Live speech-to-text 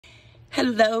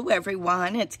Hello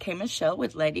everyone, it's Kay Michelle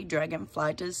with Lady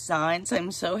Dragonfly Designs.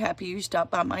 I'm so happy you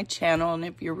stopped by my channel, and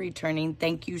if you're returning,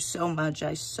 thank you so much.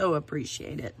 I so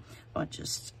appreciate it.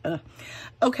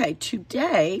 Okay,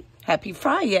 today, happy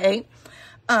Friday.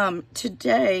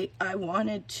 Today I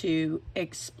wanted to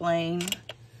explain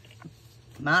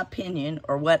my opinion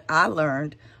or what I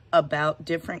learned about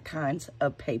different kinds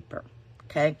of paper,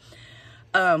 okay?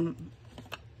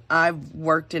 I've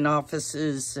worked in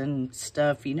offices and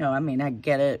stuff, you know, I mean, I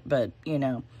get it, but, you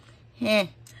know, All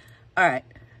right.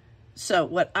 So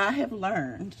what I have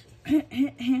learned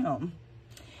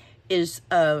is,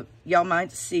 y'all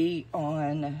might see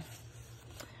on,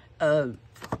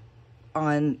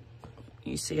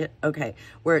 you see it? Okay.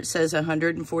 Where it says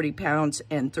 140 pounds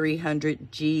and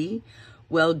 300 G.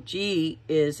 Well, G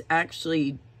is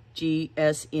actually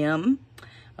GSM.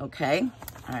 Okay.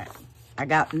 All right. I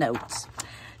got notes.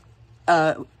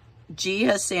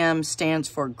 GSM stands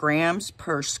for grams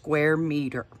per square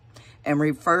meter and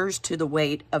refers to the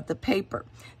weight of the paper.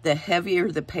 The heavier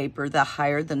the paper, the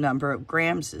higher the number of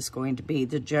grams is going to be,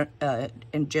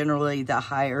 and generally the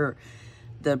higher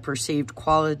the perceived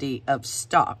quality of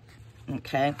stock.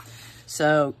 Okay,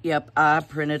 so yep, I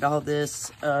printed all this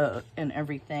and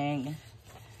everything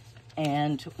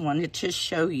and wanted to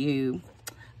show you.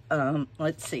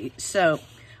 Let's see. So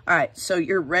all right, so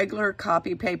your regular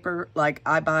copy paper, like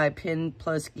I buy Pen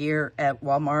Plus Gear at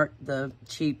Walmart, the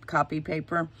cheap copy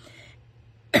paper,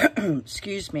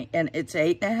 excuse me, and it's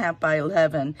 8.5 by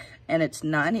 11, and it's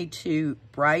 92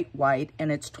 bright white,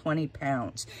 and it's 20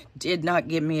 pounds. Did not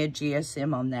give me a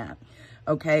GSM on that.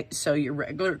 Okay, so your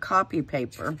regular copy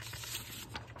paper,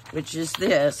 which is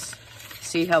this,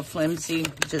 see how flimsy,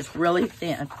 just really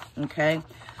thin, okay?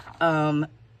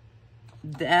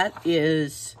 That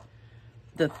is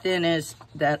the thinnest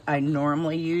that I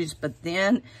normally use, but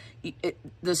then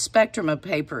the spectrum of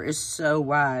paper is so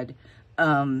wide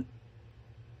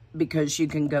because you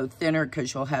can go thinner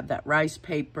because you'll have that rice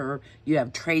paper, you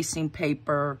have tracing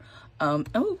paper.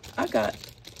 Oh, I got,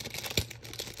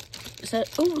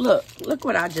 oh, look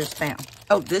what I just found.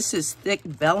 Oh, this is thick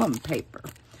vellum paper,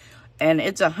 and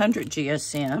it's 100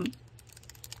 GSM.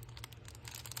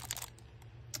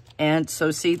 And so,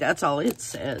 see, that's all it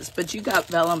says. But you got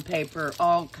vellum paper,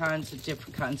 all kinds of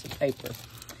different kinds of paper.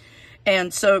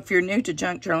 And so if you're new to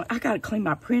junk journaling, I got to clean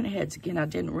my print heads again. I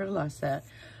didn't realize that.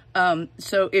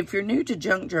 So if you're new to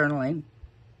junk journaling,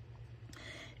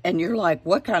 and you're like,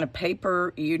 what kind of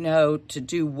paper, you know, to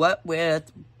do what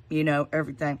with, you know,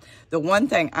 everything. The one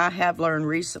thing I have learned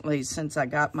recently since I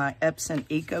got my Epson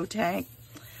Eco Tank,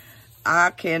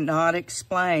 I cannot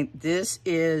explain. This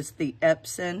is the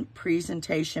Epson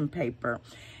presentation paper,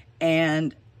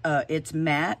 and it's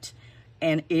matte,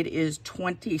 and it is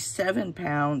 27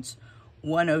 pounds,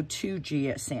 102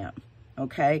 GSM,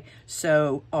 okay?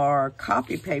 So our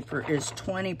copy paper is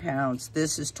 20 pounds.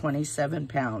 This is 27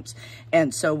 pounds.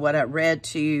 And so what I read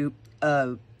to you,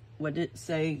 what did it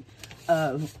say?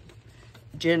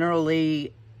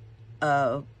 Generally,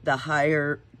 the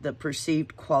higher the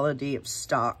perceived quality of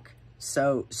stock.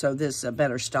 So this is a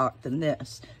better stock than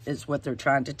this, is what they're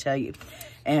trying to tell you.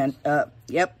 And,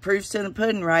 yep, proof's in the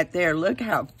pudding right there. Look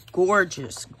how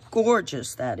gorgeous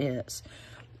that is.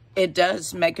 It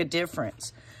does make a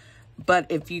difference. But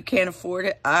if you can't afford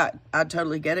it, I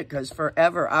totally get it, because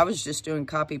forever I was just doing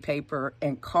copy paper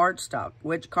and cardstock,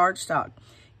 which cardstock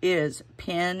is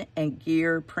Pen and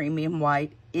Gear Premium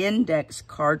White Index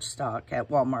cardstock at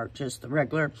Walmart, just the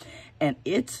regular, and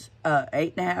it's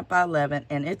 8.5 by 11,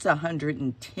 and it's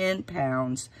 110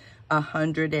 pounds,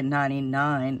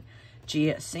 199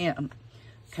 GSM.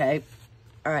 Okay,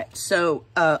 all right. So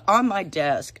on my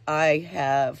desk, I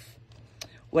have,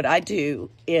 what I do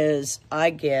is I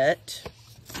get,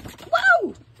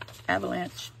 whoa,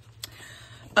 avalanche,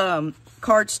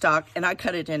 cardstock, and I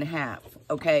cut it in half.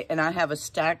 Okay, and I have a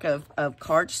stack of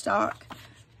cardstock.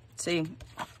 See,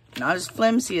 not as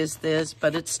flimsy as this,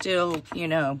 but it's still, you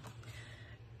know.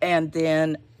 And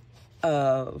then,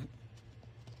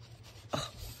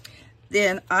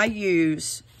 then I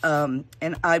use, and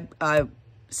I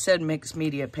said mixed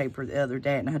media paper the other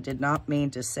day, and I did not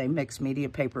mean to say mixed media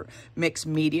paper. Mixed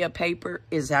media paper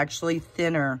is actually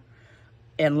thinner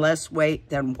and less weight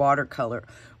than watercolor.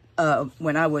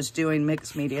 When I was doing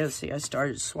mixed media, see, I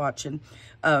started swatching.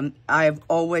 I've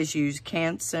always used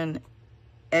Canson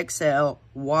XL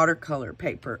watercolor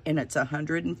paper, and it's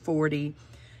 140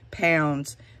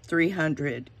 pounds,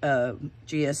 300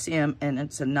 GSM, and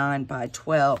it's a 9 by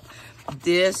 12.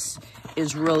 This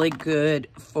is really good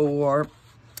for,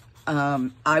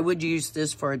 I would use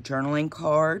this for a journaling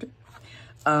card.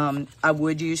 I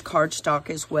would use cardstock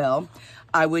as well.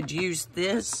 I would use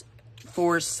this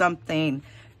for something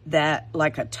that,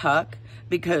 like a tuck,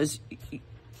 because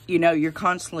you know, you're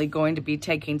constantly going to be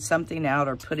taking something out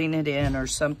or putting it in or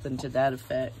something to that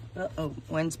effect. Uh-oh,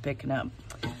 wind's picking up.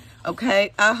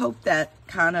 Okay, I hope that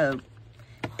kind of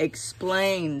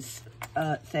explains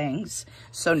things.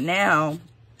 So now,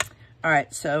 all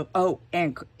right, so, oh,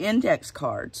 and index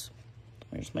cards.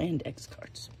 Where's my index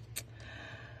cards?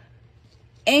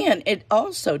 And it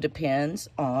also depends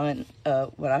on,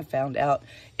 what I found out,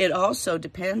 it also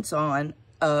depends on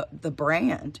the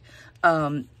brand.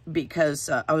 Because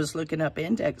I was looking up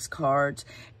index cards,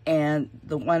 and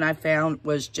the one I found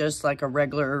was just like a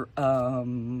regular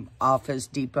Office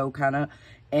Depot kind of,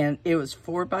 and it was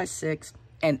 4x6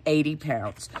 and 80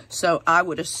 pounds. So I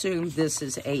would assume this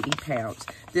is 80 pounds.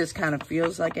 This kind of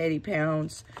feels like 80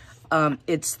 pounds.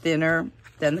 It's thinner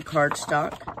than the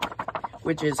cardstock,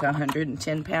 which is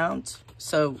 110 pounds.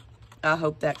 So I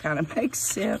hope that kind of makes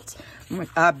sense.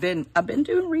 I've been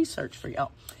doing research for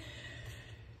y'all.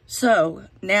 So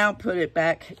now put it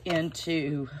back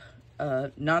into,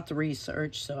 not the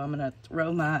research, so I'm going to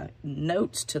throw my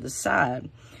notes to the side.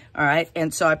 All right,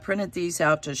 and so I printed these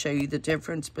out to show you the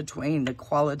difference between the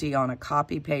quality on a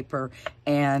copy paper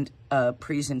and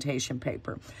presentation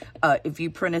paper. If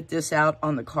you printed this out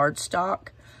on the cardstock,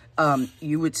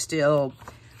 you would still,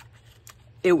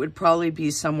 it would probably be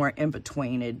somewhere in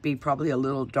between. It'd be probably a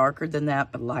little darker than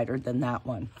that, but lighter than that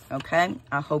one, okay?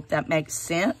 I hope that makes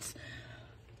sense.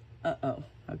 Uh-oh,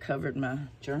 I covered my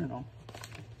journal.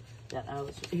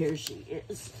 Here she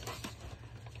is.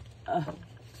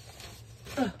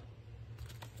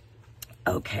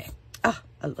 Okay. I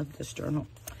love this journal.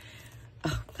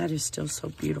 Oh, that is still so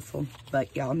beautiful.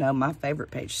 But y'all know my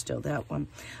favorite page is still that one.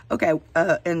 Okay,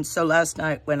 and so last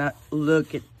night when I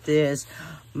look at this,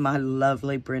 my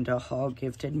lovely Brenda Hall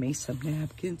gifted me some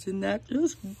napkins, and that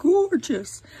is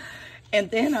gorgeous. And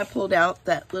then I pulled out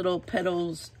that little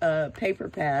Petals paper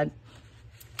pad.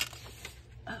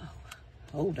 Oh,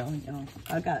 hold on, y'all.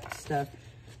 I got stuff.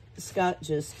 Scott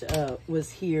just was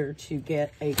here to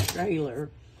get a trailer,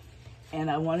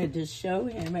 and I wanted to show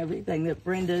him everything that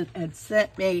Brenda had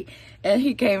sent me. And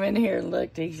he came in here and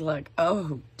looked. He's like,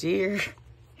 oh, dear.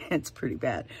 It's pretty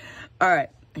bad. All right.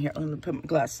 Here, let me put my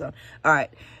glasses on. All right.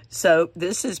 So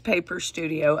this is Paper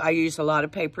Studio. I use a lot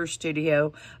of Paper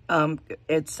Studio.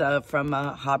 It's from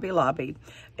Hobby Lobby.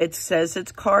 It says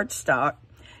it's cardstock.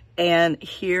 And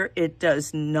here it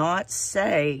does not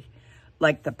say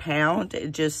like the pound.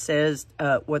 It just says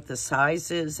what the size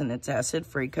is, and it's acid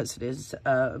free because it is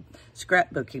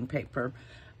scrapbooking paper.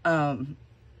 Oh,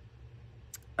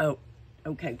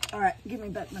 okay. All right, give me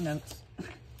back my notes.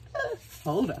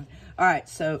 Hold on. All right,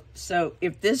 so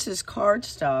if this is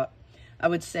cardstock, I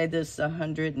would say this is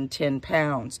 110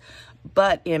 pounds.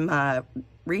 But in my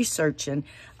researching,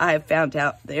 I have found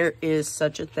out there is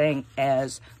such a thing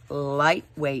as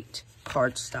lightweight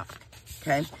cardstock.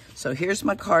 Okay, so here's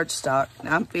my cardstock.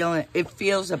 I'm feeling it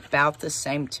feels about the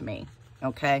same to me.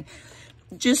 Okay,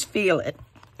 just feel it.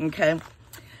 Okay,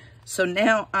 so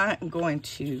now I'm going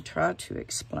to try to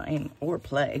explain or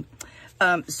play.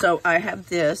 So I have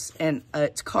this, and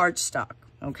it's cardstock.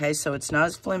 Okay, so it's not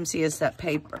as flimsy as that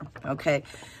paper. Okay,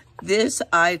 this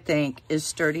I think is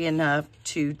sturdy enough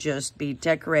to just be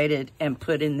decorated and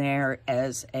put in there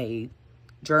as a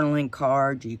journaling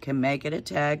card. You can make it a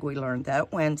tag. We learned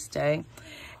that Wednesday.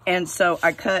 And so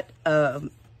I cut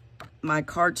my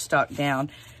cardstock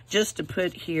down just to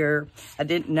put here. I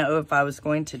didn't know if I was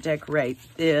going to decorate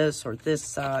this or this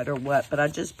side or what, but I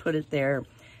just put it there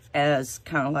as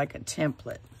kind of like a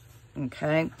template.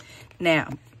 Okay, now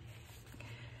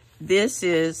this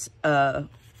is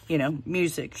you know,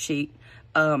 music sheet.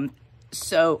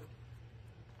 So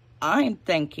I'm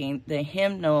thinking the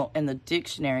hymnal and the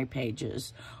dictionary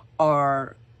pages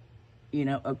are, you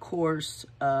know, of course,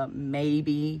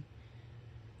 maybe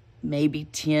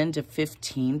 10 to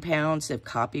 15 pounds if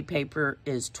copy paper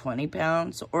is 20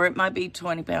 pounds, or it might be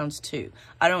 20 pounds too.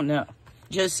 I don't know.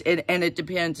 And it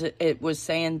depends. It was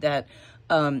saying that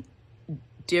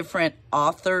different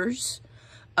authors,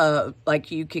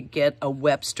 like you could get a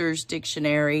Webster's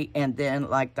dictionary and then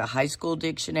like the high school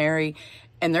dictionary,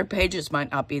 and their pages might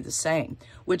not be the same,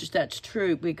 which that's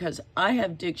true because I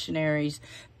have dictionaries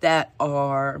that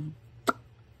are,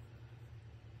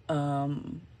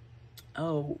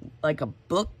 like a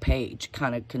book page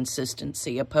kind of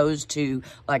consistency, opposed to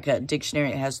like a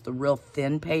dictionary that has the real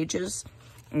thin pages,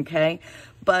 okay?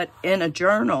 But in a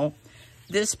journal,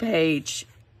 this page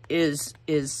is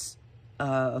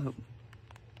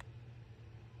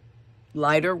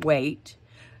lighter weight,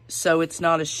 so it's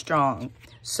not as strong.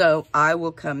 So I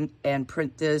will come and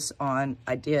print this on,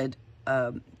 I did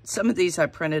some of these I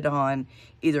printed on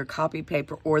either copy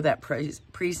paper or that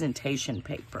presentation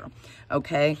paper,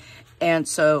 okay? And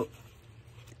so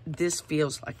this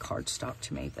feels like cardstock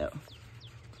to me, though,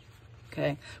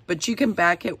 okay? But you can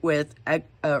back it with a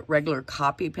regular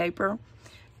copy paper,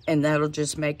 and that'll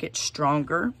just make it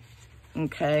stronger,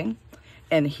 okay?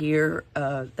 And here,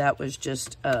 that was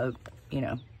just, you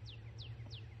know,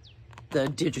 the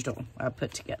digital I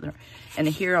put together. And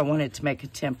here I wanted to make a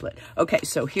template. Okay,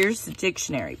 so here's the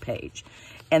dictionary page.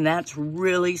 And that's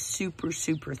really super,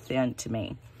 super thin to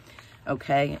me.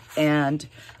 Okay, and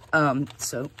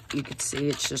so you can see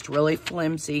it's just really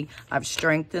flimsy. I've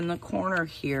strengthened the corner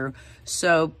here.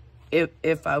 So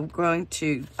if I'm going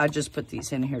to, I just put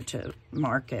these in here to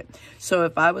mark it. So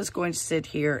if I was going to sit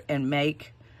here and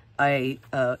make a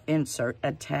insert,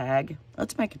 a tag,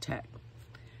 let's make a tag.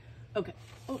 Okay.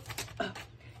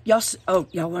 Y'all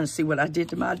want to see what I did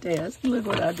to my desk? Look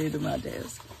what I did to my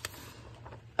desk.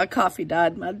 A coffee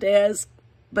dyed my desk,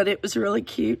 but it was really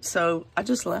cute, so I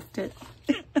just left it.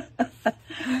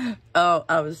 Oh,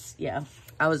 I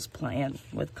was playing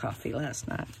with coffee last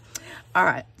night. All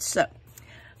right, so,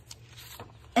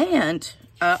 and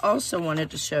I also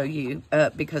wanted to show you,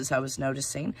 because I was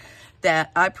noticing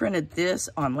that I printed this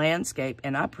on landscape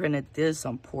and I printed this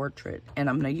on portrait, and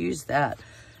I'm going to use that.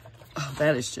 Oh,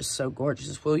 that is just so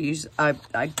gorgeous. We'll use, I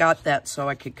got that so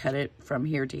I could cut it from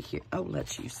here to here. Oh,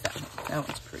 let's use that one. That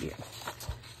one's prettier.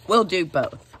 We'll do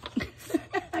both.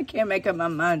 I can't make up my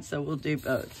mind, so we'll do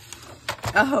both.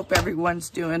 I hope everyone's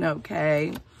doing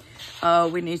okay.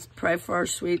 We need to pray for our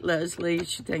sweet Leslie.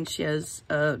 She thinks she has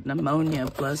pneumonia,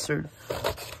 bless her.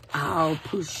 Oh,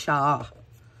 pusha.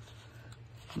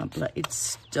 My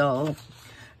blade's dull.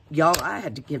 Y'all, I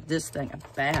had to give this thing a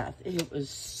bath. It was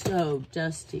so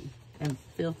dusty and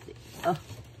filthy. Oh,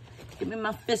 give me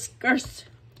my whiskers.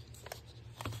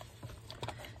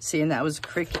 See, and that was a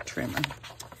Cricut trimmer.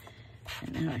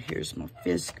 And now here's my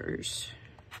whiskers.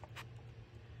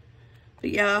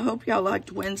 But yeah, I hope y'all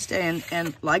liked Wednesday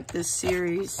and liked this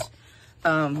series.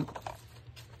 And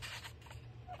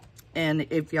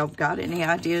if y'all got any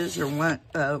ideas or want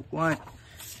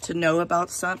to know about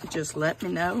something, just let me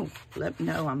know. Let me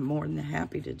know. I'm more than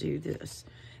happy to do this.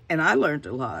 And I learned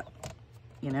a lot,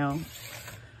 you know.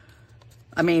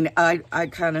 I mean, I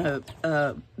kind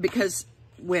of, because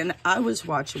when I was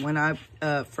watching, when I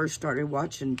first started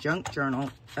watching junk journal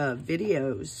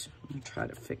videos, let me try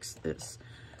to fix this.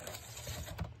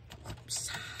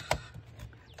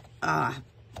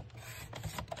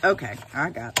 Okay, I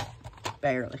got it,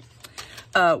 barely.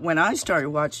 When I started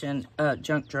watching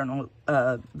junk journal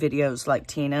videos like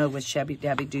Tina with Shabby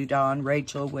Dabby Doodah and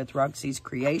Rachel with Roxy's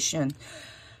Creation,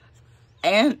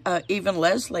 and even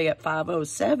Leslie at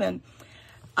 507,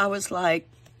 I was like,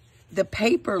 the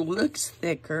paper looks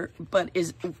thicker, but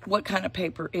what kind of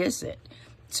paper is it?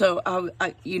 So,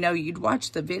 I you know, you'd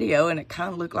watch the video and it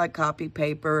kind of looked like copy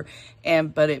paper,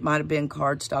 but it might have been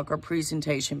cardstock or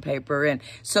presentation paper. And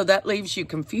so that leaves you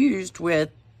confused with,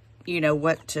 you know,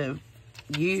 what to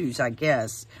use, I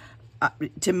guess.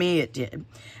 To me, it did.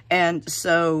 And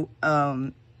so,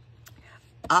 my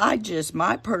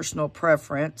personal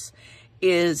preference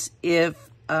is if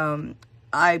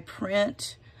I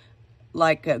print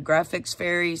like Graphics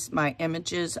Fairies, my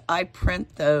images, I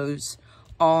print those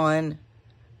on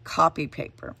copy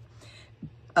paper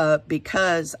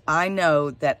because I know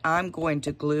that I'm going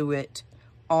to glue it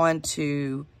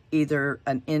onto either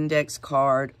an index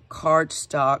card,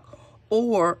 cardstock,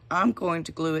 or I'm going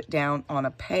to glue it down on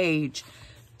a page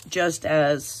just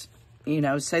as, you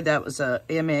know, say that was an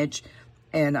image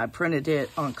and I printed it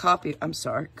on copy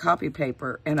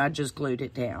paper, and I just glued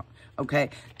it down, okay?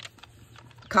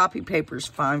 Copy paper's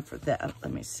fine for that.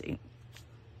 Let me see.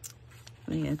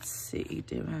 Let's see,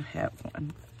 do I have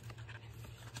one?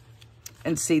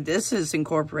 And see, this is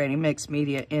incorporating mixed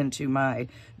media into my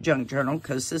junk journal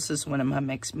because this is one of my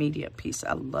mixed media pieces.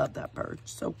 I love that bird.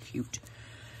 So cute.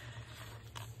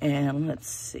 And let's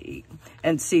see.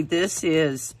 And see, this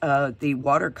is the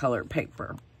watercolor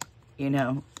paper, you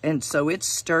know. And so it's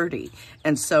sturdy.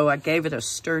 And so I gave it a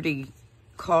sturdy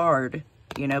card,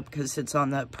 you know, because it's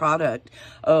on the product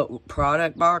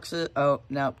boxes. Oh,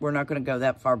 no, we're not going to go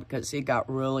that far because it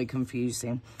got really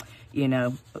confusing. You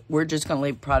know, we're just going to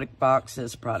leave product box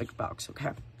as product box,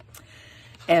 okay?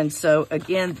 And so,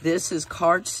 again, this is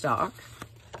cardstock,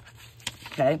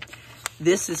 okay?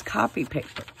 This is copy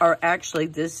paper. Or actually,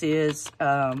 this is,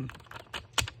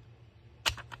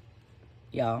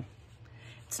 y'all,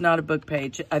 it's not a book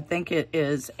page. I think it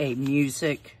is a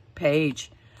music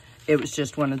page. It was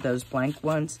just one of those blank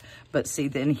ones. But see,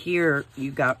 then here,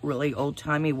 you got really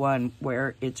old-timey one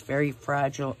where it's very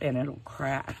fragile and it'll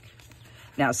crack.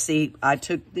 Now, see, I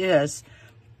took this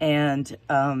and,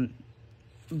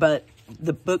 but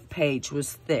the book page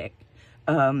was thick.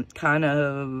 Kind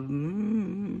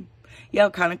of, yeah,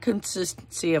 kind of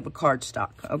consistency of a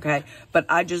cardstock, okay? But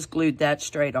I just glued that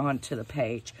straight onto the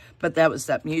page. But that was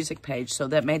that music page, so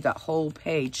that made that whole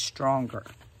page stronger,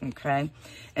 okay?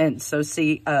 And so,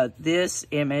 see, this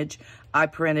image I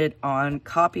printed on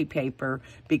copy paper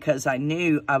because I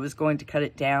knew I was going to cut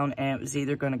it down, and it was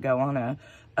either going to go on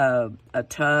a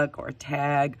tuck or a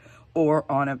tag or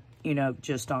on a, you know,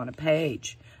 just on a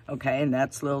page, okay? And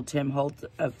that's little Tim Holt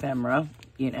ephemera,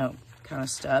 you know, kind of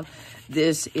stuff.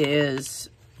 This is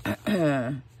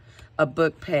a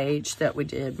book page that we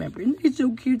did. Remember, isn't it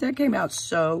so cute? That came out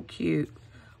so cute.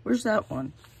 Where's that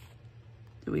one?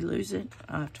 Did we lose it?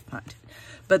 I'll have to find it.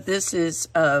 But this is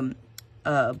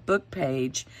a book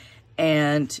page,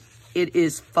 and it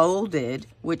is folded,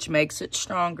 which makes it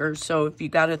stronger. So if you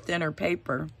got a thinner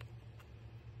paper,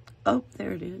 oh,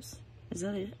 there it is. Is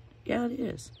that it? Yeah, it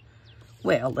is.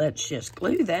 Well, let's just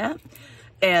glue that.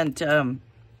 And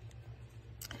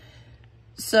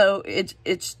so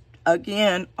it's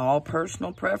again, all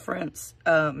personal preference,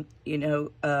 you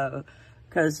know,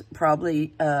 because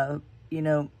probably, you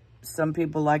know, some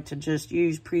people like to just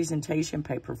use presentation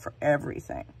paper for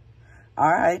everything. All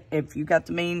right, if you got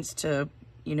the means to,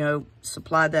 you know,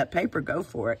 supply that paper, go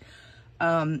for it.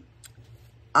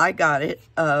 I got it,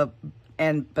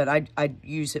 but I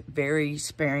use it very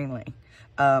sparingly,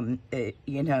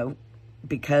 you know,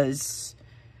 because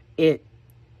it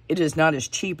is not as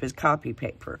cheap as copy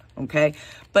paper, okay?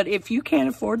 But if you can't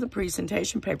afford the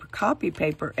presentation paper, copy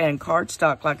paper and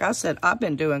cardstock, like I said, I've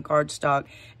been doing cardstock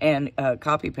and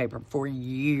copy paper for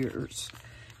years,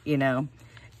 you know?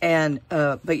 And,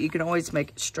 but you can always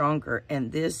make it stronger.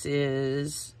 And this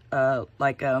is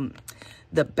like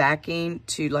the backing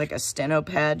to like a steno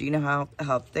pad. You know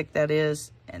how thick that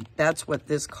is? And that's what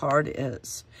this card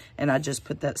is. And I just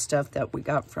put that stuff that we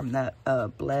got from that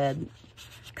Bled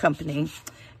company.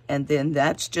 And then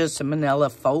that's just a manila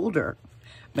folder.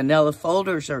 Manila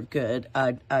folders are good.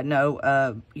 I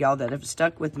know y'all that have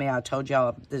stuck with me, I told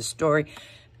y'all this story.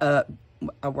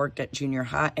 I worked at junior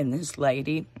high, and this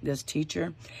lady, this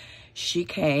teacher, she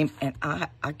came, and I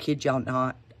kid y'all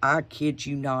not, I kid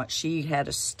you not, she had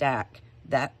a stack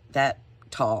that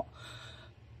tall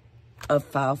of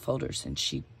file folders, and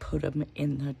she put them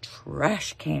in the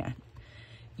trash can.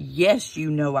 Yes,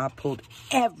 you know I pulled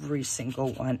every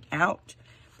single one out.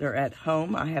 They're at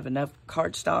home. I have enough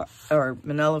cardstock or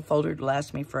manila folder to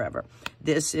last me forever.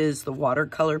 This is the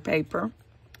watercolor paper,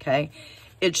 okay?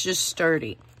 It's just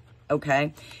sturdy,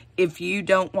 okay? If you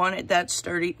don't want it that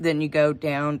sturdy, then you go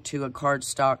down to a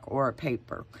cardstock or a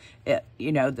paper.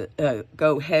 You know,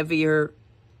 go heavier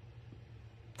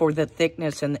for the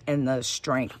thickness and the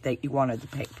strength that you wanted the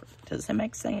paper. Does that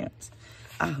make sense?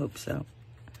 I hope so.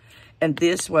 And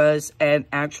this was an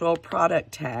actual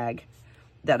product tag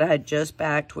that I had just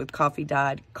backed with coffee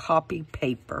dyed copy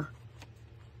paper.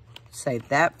 Say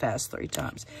that fast 3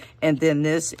 times. And then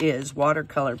this is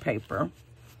watercolor paper.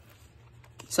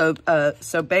 So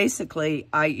basically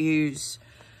I use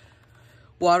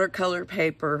watercolor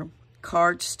paper,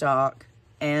 cardstock,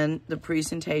 and the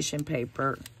presentation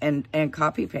paper and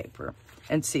copy paper.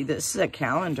 And see, this is a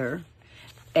calendar,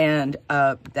 and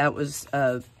that was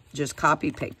just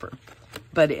copy paper,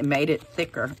 but it made it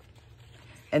thicker.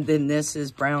 And then this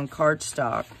is brown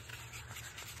cardstock,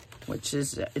 which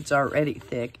is, it's already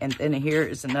thick. And then here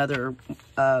is another,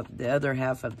 the other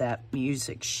half of that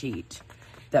music sheet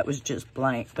that was just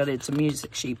blank, but it's a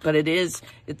music sheet. But it's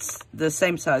the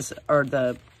same size or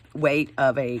the weight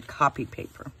of a copy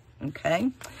paper, okay?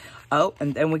 Oh,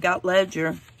 and then we got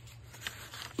ledger.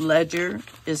 Ledger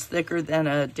is thicker than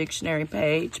a dictionary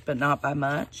page, but not by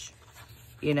much.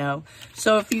 You know,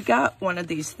 so if you got one of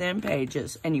these thin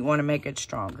pages and you want to make it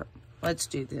stronger, let's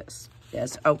do this.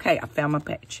 Yes, okay, I found my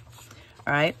page.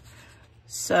 All right,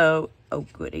 so, oh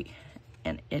goody,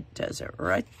 and it does it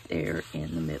right there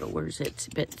in the middle. Where's Itsy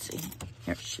Bitsy?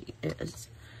 Here she is.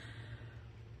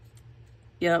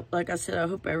 Yep, like I said, I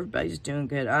hope everybody's doing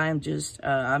good. I am just,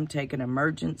 I'm taking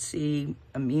emergency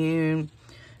immune,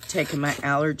 taking my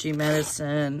allergy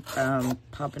medicine,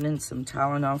 popping in some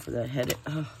Tylenol for the headache.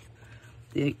 Oh,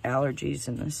 the allergies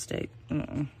in this state.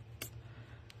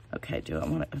 Okay, do I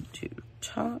want to do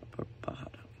top or bottom?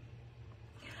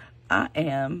 I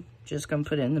am just going to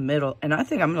put it in the middle, and I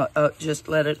think I'm going to just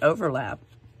let it overlap.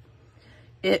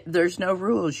 There's no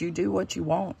rules. You do what you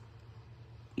want.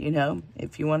 You know,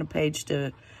 if you want a page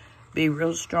to be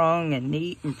real strong and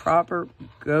neat and proper,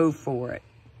 go for it.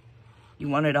 You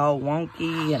want it all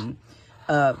wonky and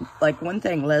like one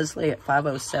thing Leslie at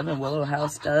 507 Willow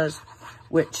House does,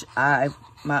 which my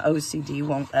OCD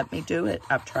won't let me do it.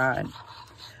 I've tried.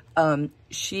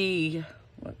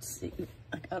 Let's see,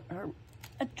 I got her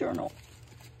a journal.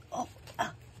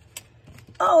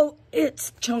 Oh,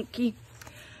 it's chunky.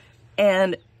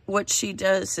 And what she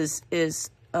does is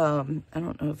I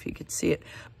don't know if you could see it,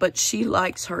 but she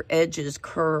likes her edges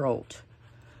curled.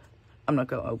 I'm not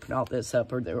going to open all this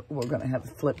up, or we're going to have a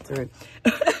flip through,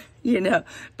 you know.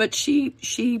 But she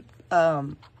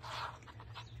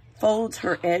folds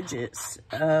her edges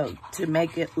to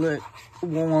make it look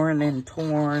worn and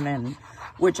torn, and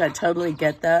which I totally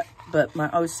get that, but my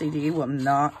OCD will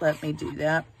not let me do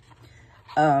that.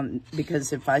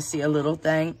 Because if I see a little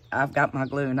thing, I've got my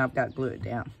glue and I've got to glue it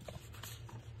down.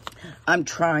 I'm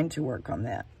trying to work on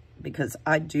that because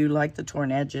I do like the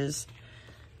torn edges.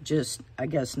 Just, I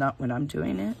guess not when I'm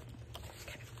doing it.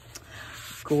 Okay.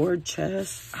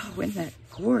 Gorgeous. Oh, isn't that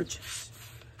gorgeous?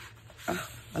 Oh,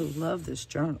 I love this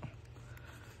journal.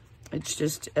 It's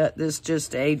just, this is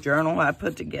just a journal I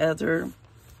put together.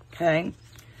 Okay.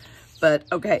 But,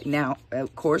 okay, now,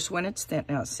 of course, when it's thin,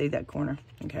 now, see that corner?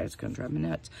 Okay, it's going to drive me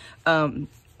nuts.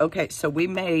 Okay, so we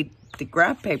made the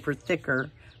graph paper thicker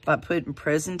by putting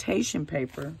presentation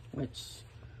paper, which,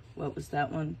 what was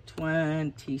that one?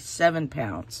 27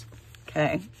 pounds,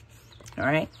 okay? All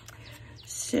right,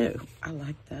 so I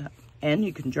like that. And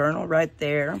you can journal right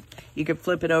there. You can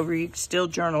flip it over. You can still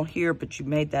journal here, but you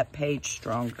made that page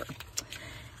stronger.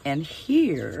 And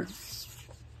here,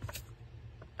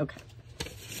 okay.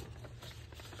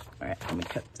 All right, let me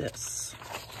cut this.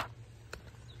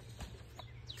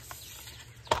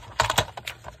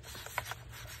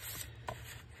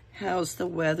 How's the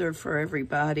weather for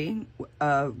everybody?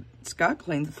 Scott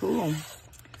cleaned the pool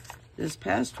this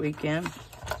past weekend.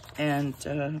 And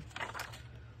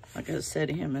like I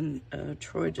said, him and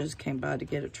Troy just came by to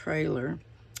get a trailer.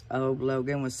 Oh,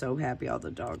 Logan was so happy. All the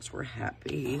dogs were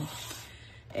happy.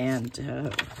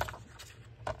 And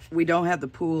we don't have the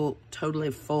pool totally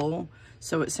full,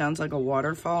 so it sounds like a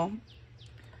waterfall.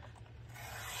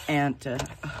 And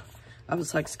I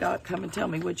was like, Scott, come and tell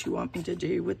me what you want me to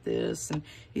do with this. And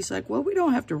he's like, well, we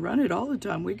don't have to run it all the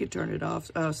time. We could turn it off.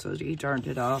 Oh, so he turned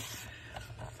it off.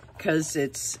 Because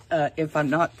it's, if I'm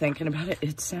not thinking about it,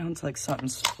 it sounds like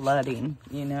something's flooding,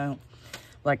 you know,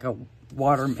 like a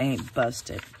water main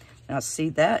busted. Now, see,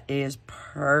 that is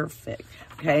perfect.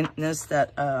 Okay, and this,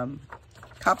 that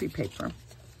copy paper.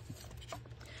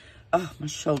 Oh, my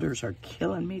shoulders are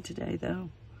killing me today, though.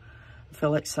 I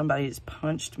feel like somebody's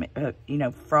punched me, you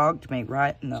know, frogged me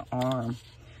right in the arm.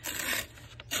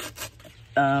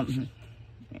 And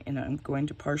I'm going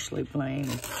to partially blame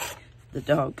the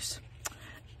dogs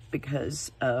because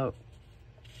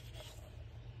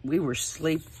we were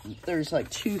sleeping. There's like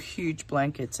 2 huge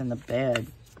blankets in the bed.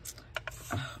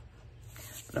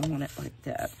 But I want it like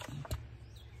that.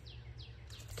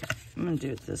 Okay, I'm going to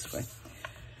do it this way.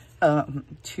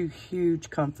 2 huge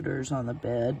comforters on the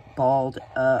bed, balled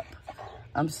up.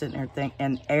 I'm sitting there thinking,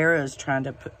 and Era's trying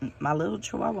to put, my little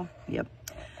chihuahua, yep,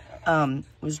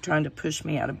 was trying to push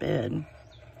me out of bed.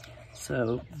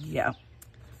 So, yeah,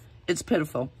 it's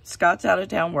pitiful. Scott's out of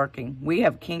town working. We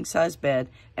have a king-size bed,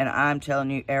 and I'm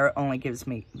telling you, Era only gives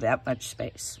me that much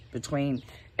space between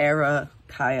Era,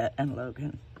 Kaya, and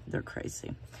Logan. They're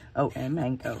crazy. Oh, and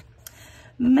Mango.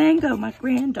 Mango, my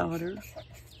granddaughter.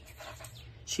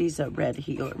 She's a red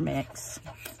heeler mix.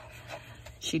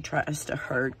 She tries to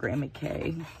herd Grammy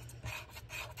K.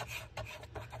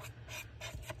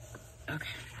 Okay.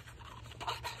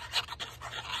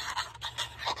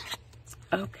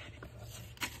 Okay.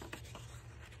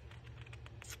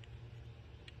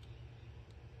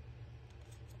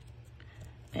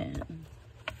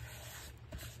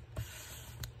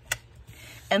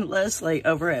 And Leslie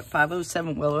over at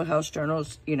 507 Willow House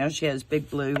Journals, you know, she has Big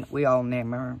Blue. We all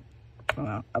name her,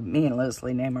 well, me and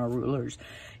Leslie name our rulers.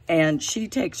 And she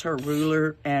takes her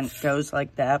ruler and goes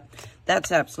like that.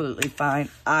 That's absolutely fine.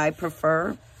 I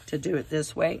prefer to do it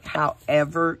this way.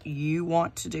 However you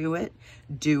want to do it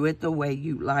the way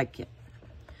you like it.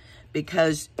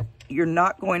 Because you're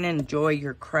not going to enjoy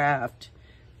your craft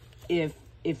if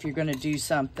you're going to do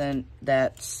something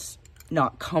that's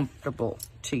not comfortable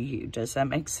to you. Does that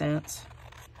make sense?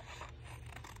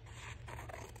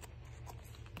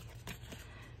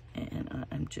 And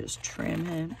I'm just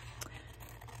trimming.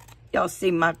 Y'all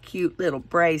see my cute little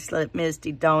bracelet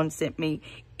Misty Dawn sent me?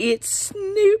 It's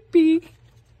Snoopy.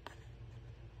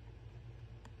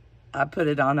 I put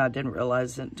it on. I didn't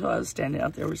realize it until I was standing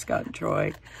out there with Scott and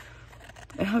Troy.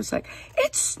 And I was like,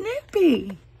 it's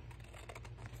Snoopy.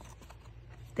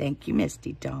 Thank you,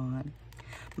 Misty Dawn.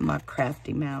 My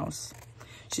crafty mouse.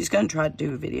 She's going to try to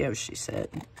do a video, she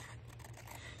said.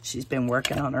 She's been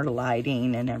working on her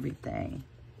lighting and everything.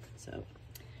 So,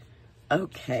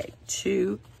 okay,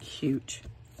 too cute.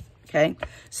 Okay,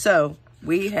 so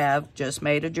we have just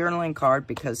made a journaling card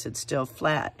because it's still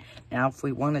flat. Now, if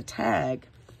we want to tag,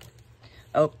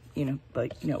 oh, you know,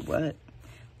 but you know what?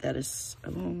 That is, oh,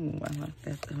 I like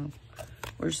that though.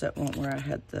 Where's that one where I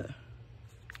had the,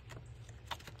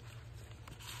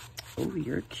 oh,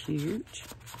 you're cute.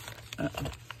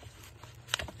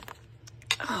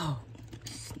 Oh,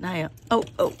 snap. Oh,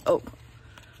 oh, oh.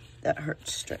 That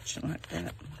hurts stretching like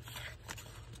that.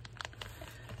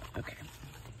 Okay.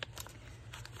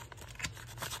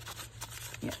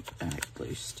 Yeah, I have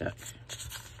glue stuck.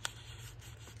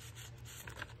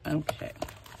 Okay.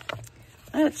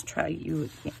 Let's try you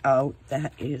again. Oh,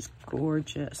 that is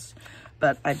gorgeous.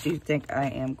 But I do think I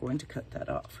am going to cut that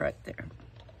off right there.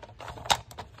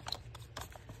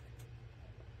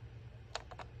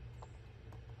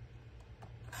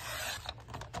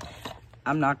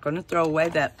 I'm not going to throw away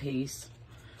that piece.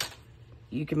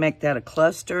 You can make that a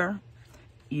cluster.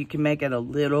 You can make it a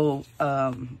little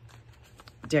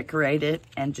decorated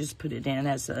and just put it in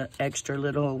as an extra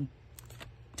little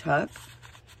tuck.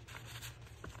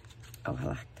 Oh, I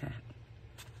like that.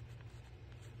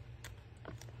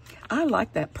 I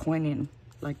like that pointing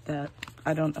like that.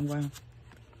 I don't know why.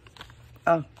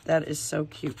 Oh, that is so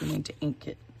cute. We need to ink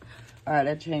it. All right,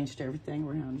 I changed everything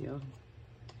around, y'all.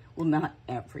 Well, not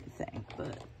everything,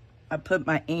 but I put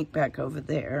my ink back over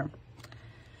there.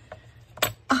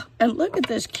 Oh, and look at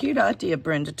this cute idea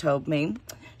Brenda told me.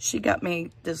 She got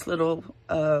me this little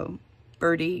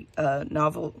birdie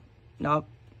novel,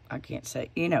 I can't say,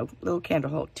 you know, little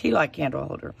candle holder, tea light candle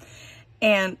holder.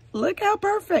 And look how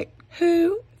perfect.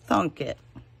 Who thunk it?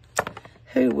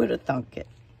 Who would have thunk it?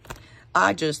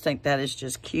 I just think that is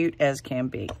just cute as can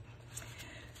be.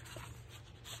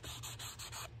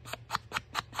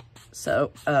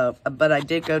 So, but I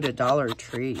did go to Dollar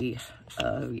Tree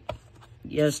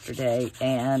yesterday,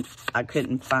 and I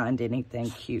couldn't find anything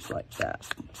cute like that.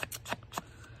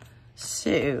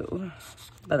 So,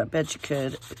 but I bet you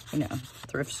could, you know,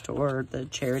 thrift store, the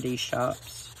charity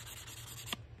shops.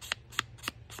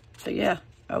 But yeah,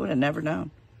 I would have never known.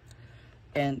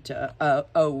 And,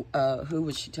 who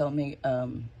was she telling me?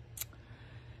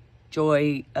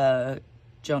 Joy,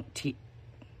 Junk Tea.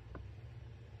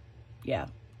 Yeah.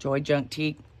 Joy Junk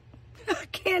Tea. I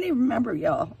can't even remember,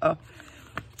 y'all. Oh,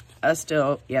 I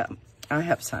still, yeah, I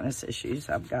have sinus issues.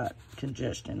 I've got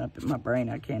congestion up in my brain.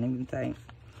 I can't even think.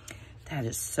 That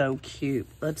is so cute.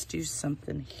 Let's do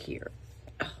something here.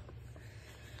 Oh.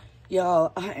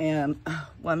 Y'all, I am,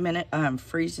 1 minute I'm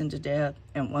freezing to death,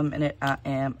 and 1 minute I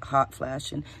am hot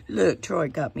flashing. Look, Troy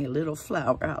got me a little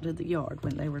flower out of the yard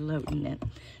when they were loading it.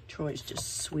 Troy's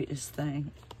just the sweetest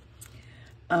thing.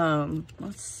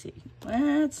 Let's see.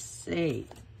 Let's see.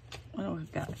 What do I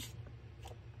got?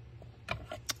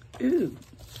 Ooh.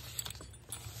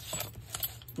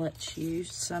 Let's use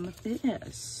some of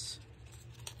this.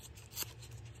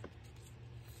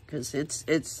 Because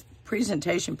it's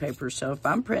presentation paper, so if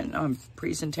I'm printing on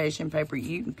presentation paper,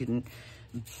 you can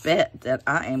bet that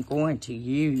I am going to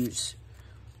use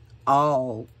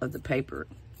all of the paper.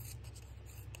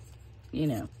 You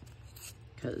know.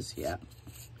 Because, yeah.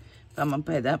 If I'm going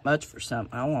to pay that much for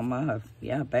something, I want my,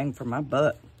 yeah, bang for my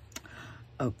buck.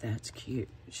 Oh, that's cute.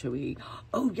 Should we,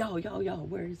 oh, y'all,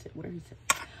 where is it? Where is it?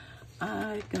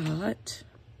 I got,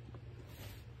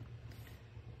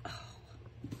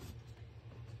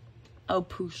 oh,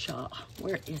 Pusha.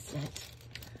 Where is it?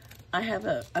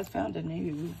 I found a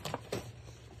new,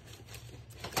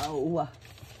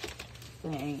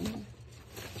 thing.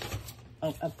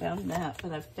 Oh, I found that,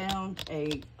 but I found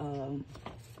a,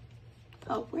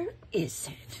 oh, where is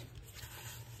it?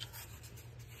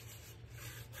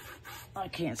 I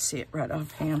can't see it right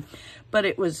offhand. But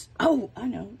it was, oh, I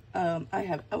know. I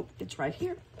have, oh, it's right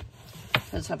here.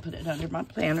 Because I put it under my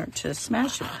planner to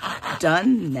smash it.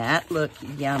 Doesn't that look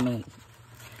yummy?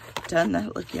 Doesn't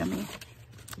that look yummy?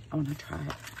 I want to try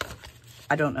it.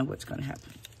 I don't know what's going to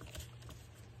happen.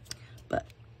 But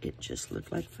it just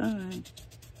looked like fun.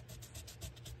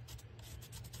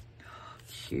 Oh,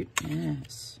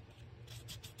 cuteness.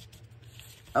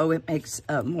 Oh, it makes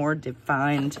more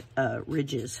defined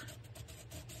ridges.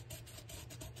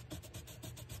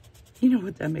 You know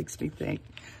what that makes me think?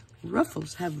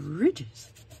 Ruffles have ridges.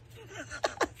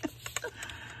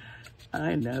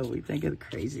 I know, we think of the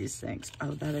craziest things.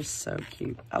 Oh, that is so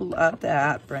cute. I love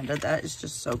that, Brenda. That is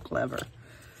just so clever.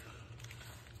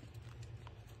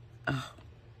 Oh,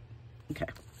 okay.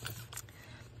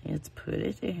 Let's put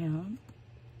it down.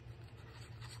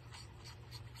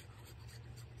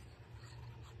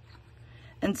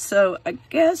 And And so I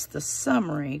guess the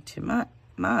summary, to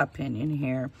my opinion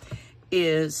here,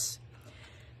 is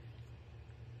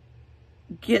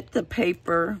get the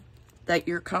paper that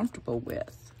you're comfortable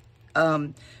with.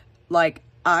 Like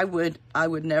I would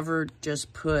never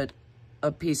just put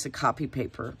a piece of copy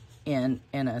paper in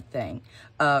a thing.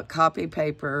 Copy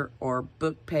paper or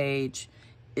book page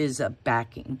is a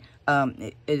backing.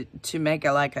 To make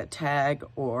like a tag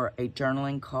or a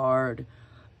journaling card,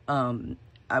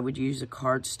 I would use a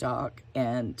cardstock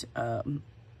and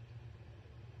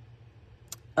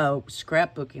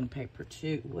scrapbooking paper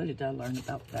too. What did I learn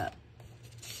about that?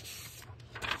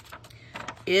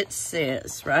 It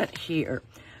says right here,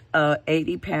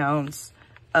 80 pounds.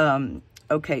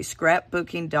 Okay,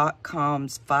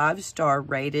 scrapbooking.com's 5-star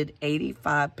rated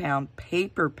 85-pound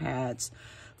paper pads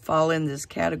fall in this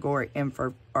category and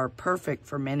are perfect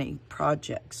for many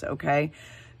projects, okay?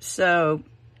 So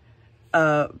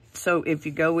if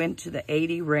you go into the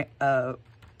 80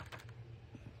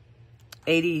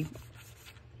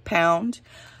 pound,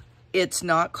 it's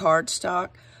not cardstock,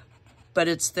 but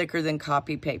it's thicker than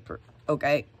copy paper,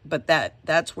 okay? But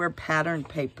that's where pattern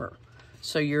paper,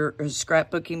 so your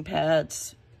scrapbooking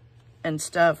pads and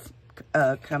stuff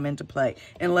come into play,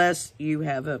 unless you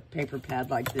have a paper pad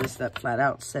like this that flat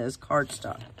out says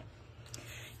cardstock,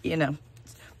 you know.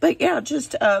 But yeah,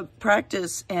 just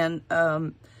practice. And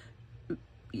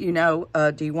you know,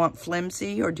 do you want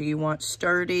flimsy or do you want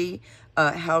sturdy?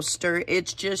 How sturdy?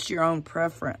 It's just your own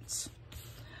preference.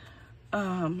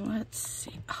 Let's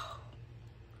see. Oh,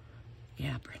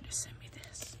 yeah, Brenda sent me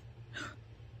this.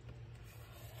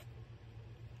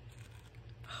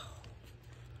 Oh.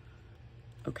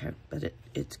 Okay, but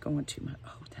it's going too much.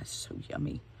 Oh, that's so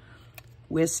yummy.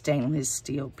 With stainless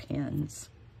steel pens.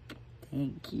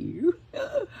 Thank you.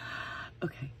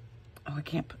 Okay. Oh, I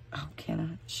can't put, oh, can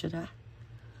I? Should I?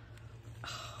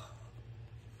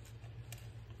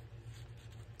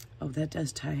 Oh, that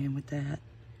does tie in with that.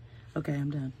 Okay, I'm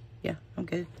done. Yeah, I'm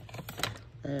good.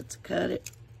 Let's cut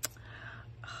it.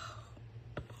 Oh,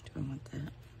 do I want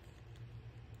that?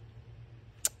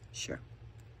 Sure.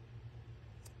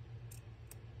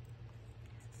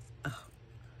 Oh,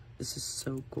 this is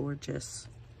so gorgeous.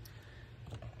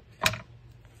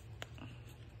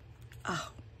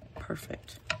 Oh,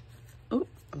 perfect. Oh,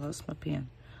 I lost my pen.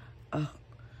 Oh,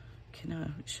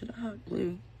 should I hot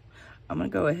glue? I'm going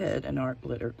to go ahead and art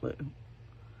glitter glue.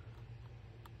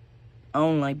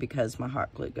 Only because my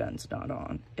hot glue gun's not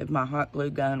on. If my hot glue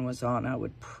gun was on, I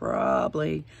would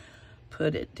probably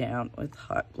put it down with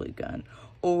hot glue gun.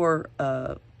 Or,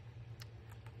 I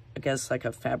guess like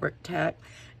a fabric tack.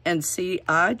 And see,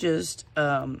 I just,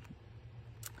 I've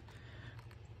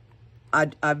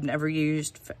never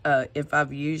used, if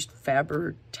I've used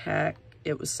fabric tack,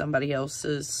 it was somebody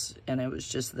else's and it was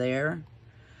just there.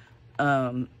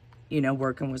 You know,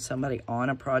 working with somebody on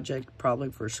a project, probably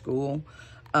for school.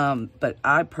 But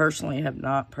I personally have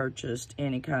not purchased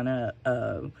any kind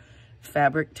of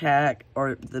fabric tack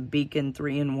or the Beacon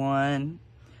 3-in-1.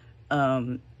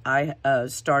 I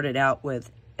started out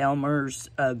with Elmer's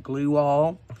glue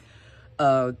all.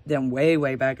 Then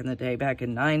way back in the day, back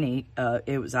in 90,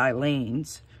 it was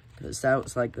Eileen's, because that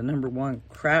was like the #1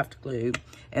 craft glue.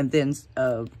 And then,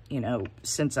 you know,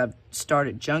 since I've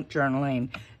started junk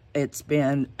journaling, it's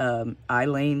been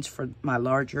Eileen's for my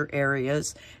larger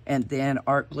areas, and then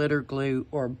art glitter glue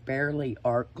or barely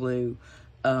art glue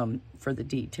for the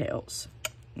details.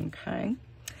 Okay,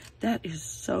 that is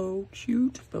so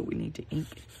cute, but we need to ink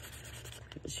it,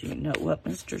 because you know what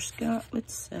Mr. Scott would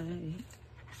say.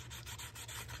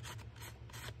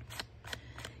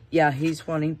 Yeah, he's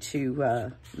wanting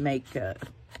to make a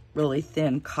really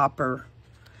thin copper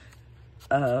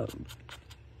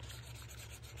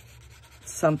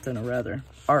something or other,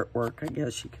 artwork, I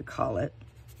guess you could call it,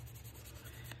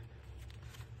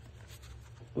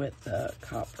 with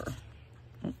copper.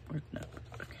 Oh, where's no?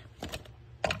 Okay.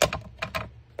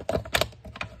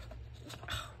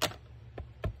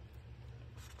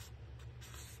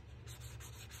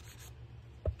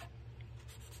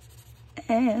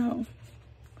 Ow.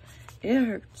 It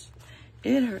hurts.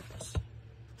 It hurts.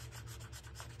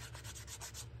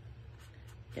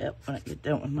 Yep, when I get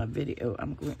done with my video,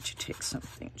 I'm going to take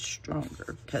something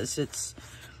stronger, because it's,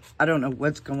 I don't know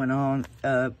what's going on.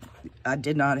 I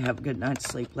did not have a good night's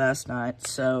sleep last night,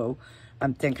 so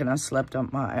I'm thinking I slept on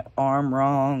my arm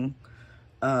wrong.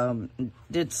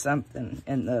 Did something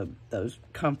in those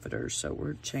comforters, so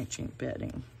we're changing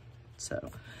bedding. So,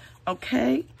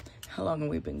 okay, how long have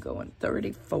we been going?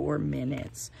 34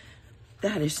 minutes.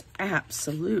 That is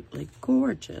absolutely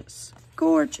gorgeous.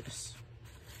 Gorgeous.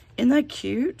 Isn't that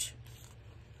cute?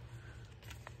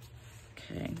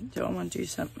 Okay, do I want to do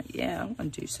something? Yeah, I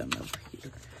want to do something over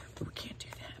here, but we can't do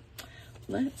that.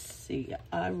 Let's see,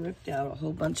 I ripped out a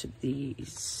whole bunch of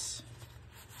these.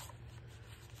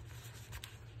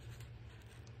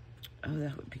 Oh,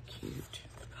 that would be cute.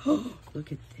 Oh,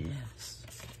 look at this.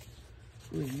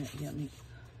 Ooh, isn't that yummy?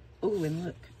 Oh, and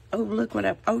look. Oh, look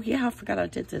what oh yeah, I forgot I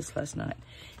did this last night.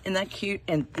 Isn't that cute?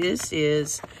 And this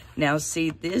is, now see,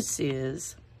 this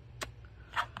is,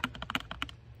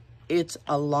 it's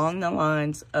along the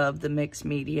lines of the mixed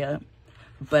media,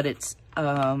 but it's,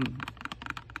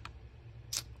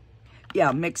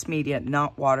 yeah, mixed media,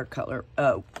 not watercolor.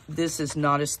 Oh, this is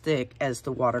not as thick as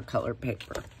the watercolor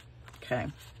paper, okay?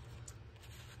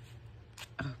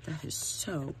 Oh, that is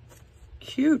so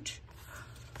cute.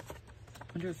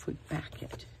 Wonder if we back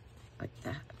it like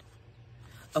that.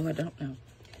 Oh, I don't know.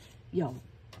 Y'all.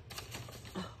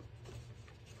 Oh,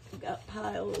 we got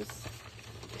piles.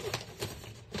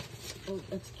 Oh,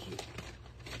 that's cute.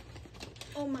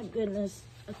 Oh my goodness.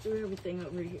 I threw everything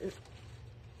over here.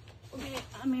 Okay,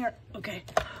 I'm here. Okay.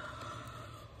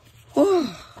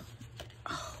 Oh,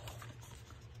 oh,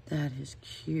 that is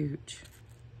cute.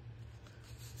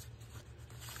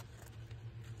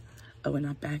 Oh, and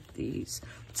I backed these.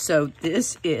 So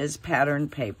this is pattern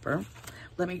paper.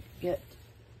 Let me get,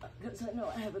 because I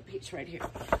know I have a piece right here.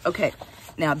 Okay,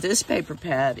 now this paper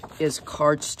pad is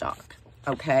cardstock,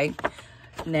 okay?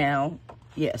 Now,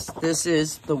 yes, this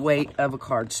is the weight of a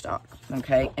cardstock,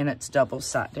 okay? And it's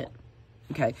double-sided,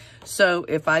 okay? So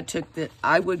if I took the,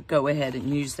 I would go ahead and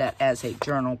use that as a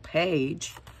journal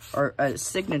page or a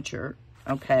signature,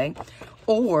 okay?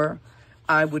 Or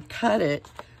I would cut it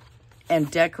and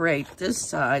decorate this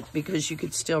side because you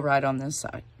could still write on this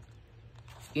side,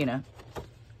 you know,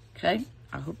 okay?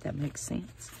 I hope that makes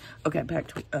sense. Okay, back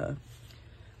to,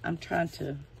 I'm trying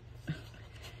to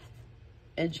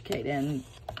educate and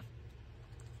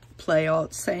play all at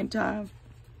the same time.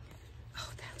 Oh,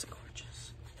 that's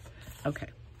gorgeous. Okay.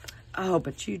 Oh,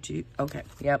 but you do, okay,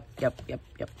 yep.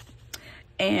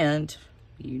 And,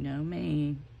 you know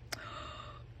me.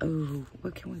 Oh,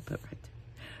 what can we put right there?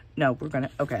 No, we're gonna,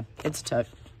 okay, it's tucked.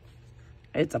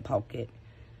 It's a pocket.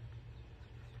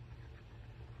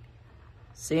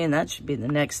 See, and that should be the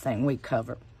next thing we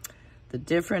cover. The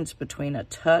difference between a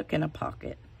tuck and a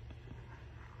pocket.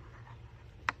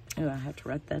 Oh, I have to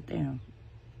write that down.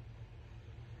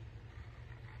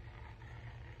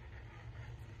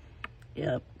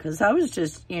 Yep, because I was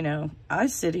just, you know, I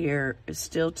sit here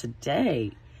still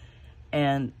today,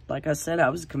 and like I said, I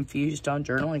was confused on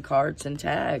journaling cards and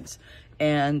tags.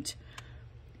 And,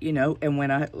 you know, and when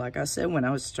I, like I said, when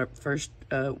I was first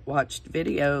watched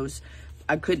videos,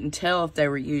 I couldn't tell if they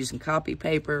were using copy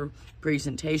paper,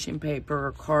 presentation paper,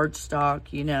 or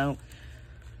cardstock, you know.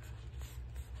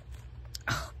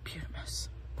 Oh, beautiful.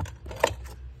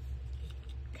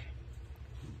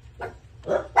 Okay.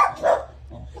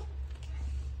 Oh.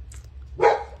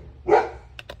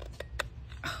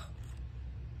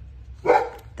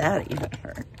 That even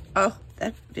hurt. Oh,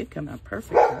 that did come out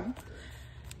perfect, huh?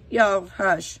 Yo,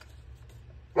 hush.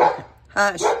 Okay.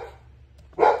 Hush.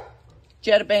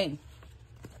 Jetta Bean.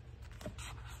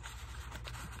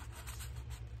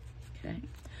 Okay,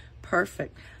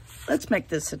 perfect. Let's make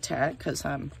this a tag because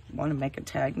I want to make a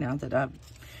tag now that I've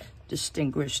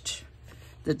distinguished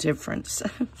the difference,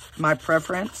 my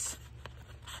preference.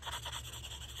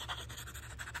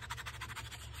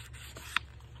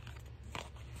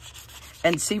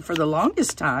 And see, for the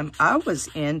longest time, I was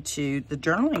into the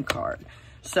journaling card.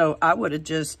 So I would have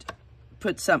just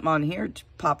put something on here,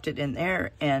 popped it in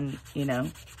there, and, you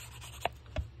know.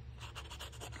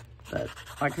 But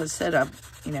like I said,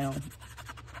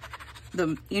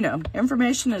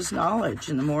 information is knowledge,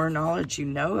 and the more knowledge you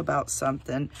know about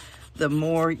something, the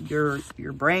more your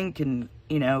brain can,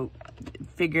 you know,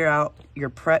 figure out your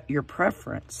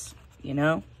preference, you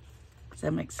know. Does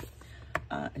that make sense?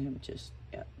 And just,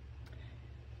 yeah.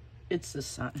 It's the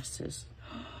sinuses.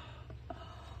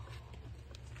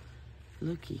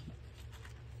 Looky.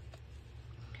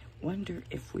 Wonder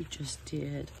if we just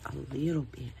did a little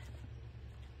bit.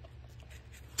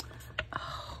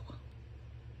 Oh.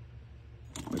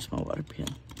 Where's my water pen?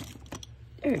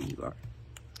 There you are.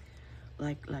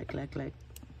 Like. Oh,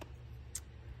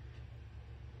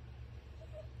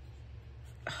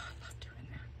 I love doing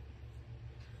that.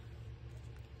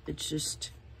 It's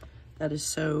just, that is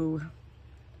so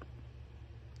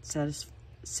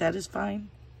satisfying.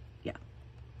 Yeah.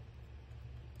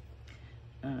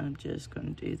 I'm just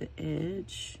going to do the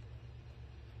edge.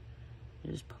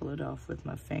 Just pull it off with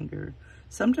my finger.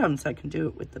 Sometimes I can do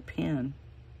it with the pen.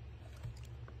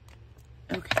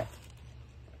 Okay.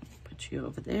 Put you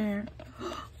over there.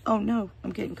 Oh no,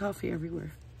 I'm getting coffee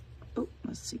everywhere. Oh,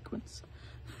 my sequins.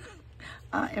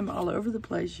 I am all over the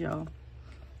place, y'all.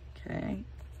 Okay.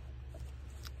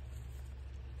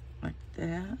 Like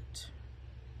that.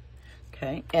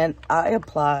 Okay, and I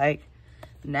apply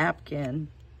napkin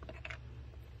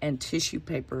and tissue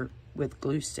paper with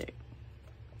glue stick.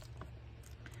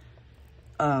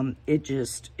 It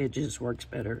just works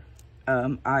better.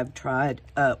 I've tried,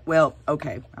 well,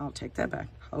 okay, I'll take that back.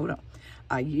 Hold on.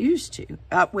 I used to,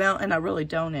 well, and I really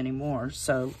don't anymore.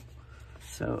 So,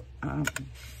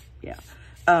 yeah.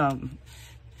 I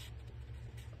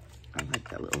like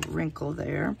that little wrinkle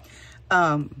there.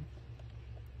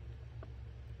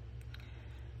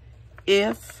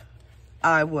 If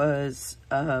I was,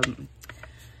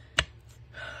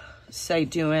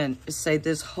 say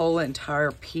this whole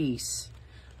entire piece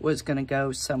was going to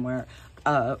go somewhere,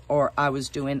 or I was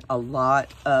doing a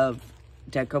lot of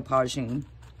decoupaging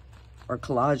or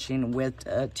collaging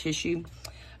with tissue,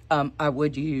 I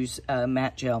would use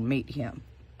matte gel medium,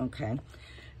 okay?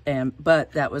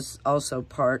 But that was also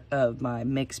part of my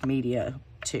mixed media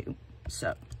too,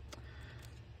 so.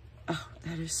 Oh,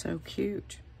 that is so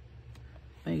cute.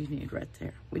 What do you need right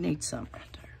there? We need some right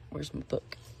there. Where's my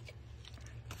book?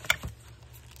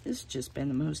 This has just been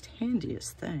the most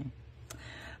handiest thing.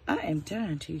 I am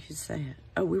dying to use that.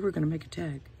 Oh, we were going to make a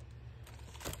tag.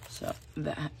 So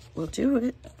that will do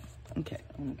it. Okay,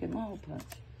 I'm going to get my hole punch.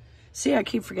 See, I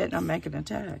keep forgetting I'm making a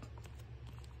tag.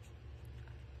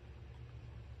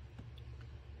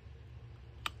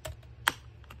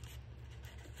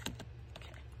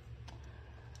 Okay.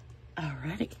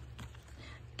 Alrighty.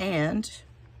 And,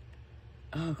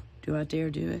 oh, do I dare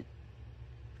do it?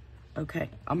 Okay,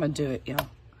 I'm going to do it, y'all.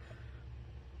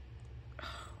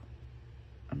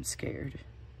 I'm scared.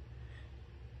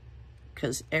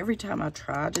 Because every time I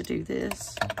try to do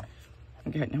this,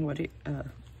 okay, now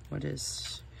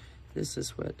this is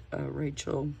what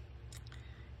Rachel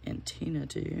and Tina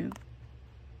do.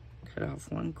 Cut off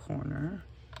one corner,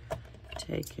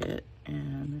 take it,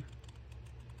 and,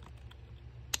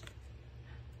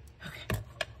 okay.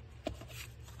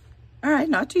 All right,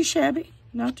 not too shabby,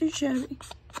 not too shabby.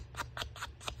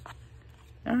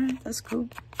 All right, that's cool.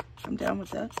 I'm down with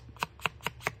that.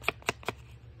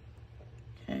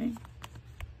 Okay,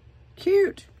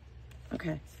 cute.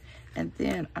 Okay, and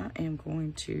then I am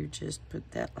going to just put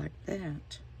that like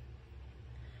that.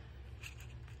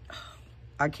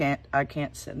 I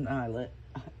can't set an eyelet.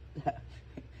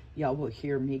 Y'all will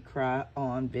hear me cry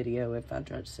on video if I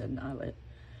try to set an eyelet.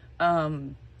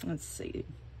 Let's see.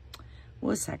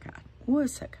 What's that got?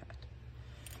 What's that got?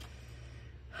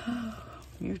 Oh,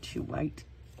 you're too white.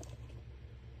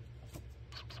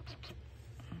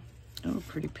 Oh,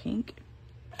 pretty pink.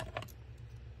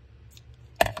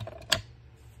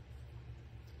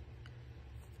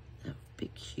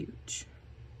 Big, huge.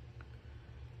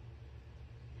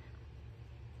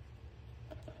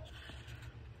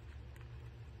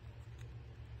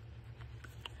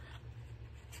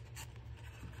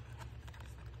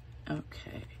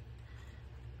 Okay.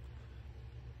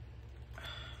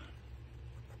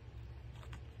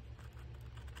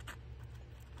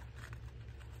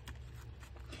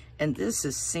 And this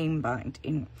is seam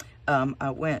binding.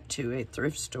 I went to a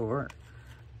thrift store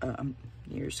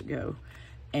years ago,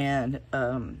 and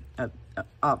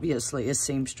obviously a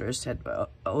seamstress had,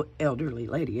 an elderly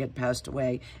lady had passed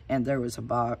away, and there was a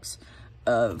box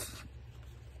of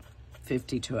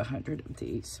 50 to 100 of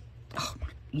these. Oh my,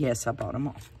 yes, I bought them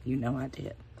all. You know I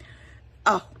did.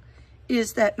 Oh,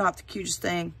 is that not the cutest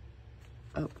thing?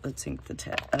 Oh, let's ink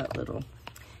the little,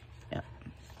 yeah.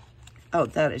 Oh,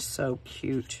 that is so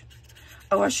cute.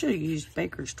 Oh, I should have used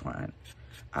baker's twine.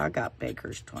 I got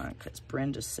baker's twine because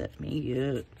Brenda set me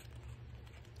up.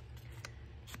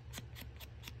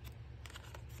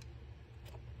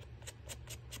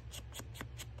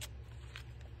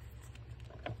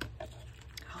 Oh,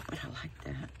 but I like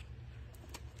that.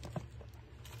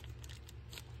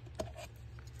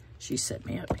 She set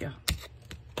me up, y'all.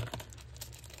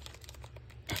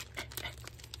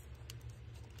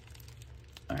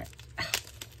 All right.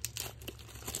 If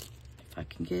I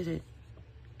can get it.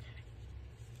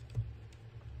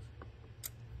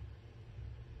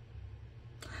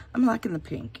 I'm liking the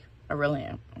pink. I really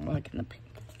am. I'm liking the pink.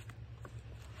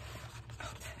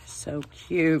 Oh, that is so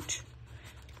cute.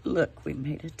 Look, we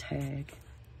made a tag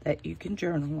that you can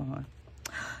journal on.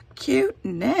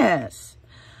 Cuteness.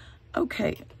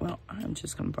 Okay, well, I'm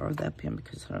just going to borrow that pen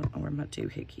because I don't know where my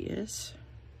doohickey is.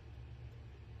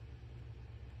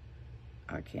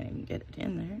 I can't even get it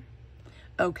in there.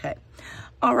 Okay.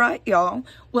 All right, y'all.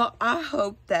 Well, I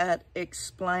hope that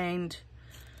explained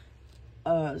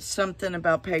something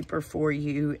about paper for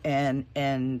you and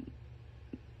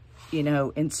you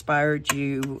know, inspired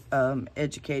you,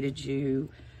 educated you.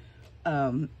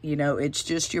 You know, it's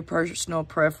just your personal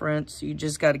preference. You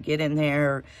just got to get in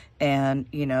there. And,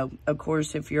 you know, of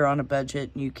course, if you're on a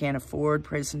budget and you can't afford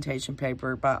presentation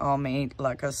paper, by all means,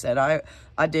 like I said,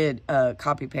 I did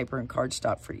copy paper and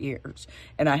cardstock for years,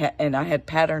 and I had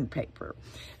pattern paper,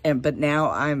 but now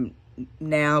I'm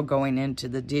going into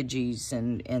the digis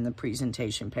and the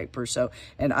presentation paper. So,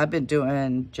 and I've been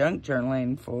doing junk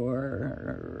journaling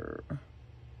for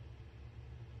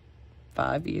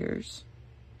 5 years.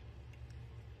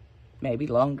 Maybe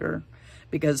longer,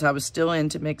 because I was still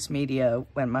into mixed media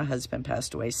when my husband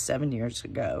passed away 7 years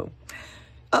ago.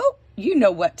 Oh, you know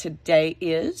what today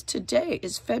is? Today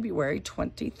is February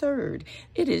 23rd.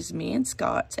 It is me and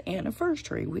Scott's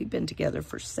anniversary. We've been together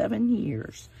for 7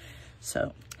 years.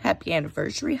 So, happy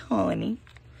anniversary, honey.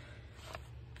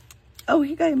 Oh,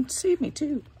 he came to see me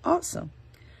too. Awesome.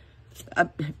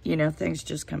 You know, things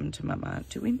just come into my mind.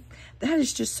 That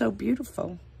is just so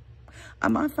beautiful. I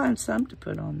might find some to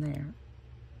put on there.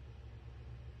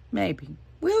 Maybe.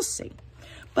 We'll see.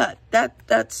 But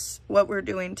that's what we're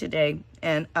doing today.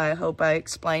 And I hope I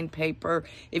explained paper.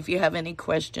 If you have any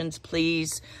questions,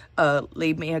 please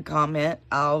leave me a comment.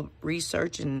 I'll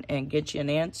research and get you an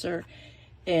answer.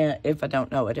 And if I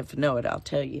don't know it, if I know it, I'll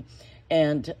tell you.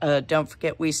 And don't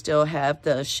forget, we still have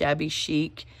the Shabby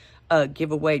Chic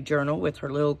giveaway journal with her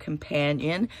little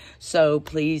companion. So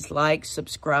please like,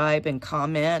 subscribe, and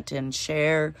comment, and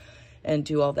share, and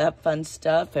do all that fun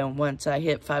stuff. And once I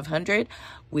hit 500,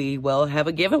 we will have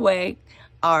a giveaway.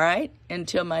 All right,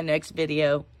 until my next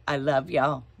video, I love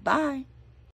y'all. Bye.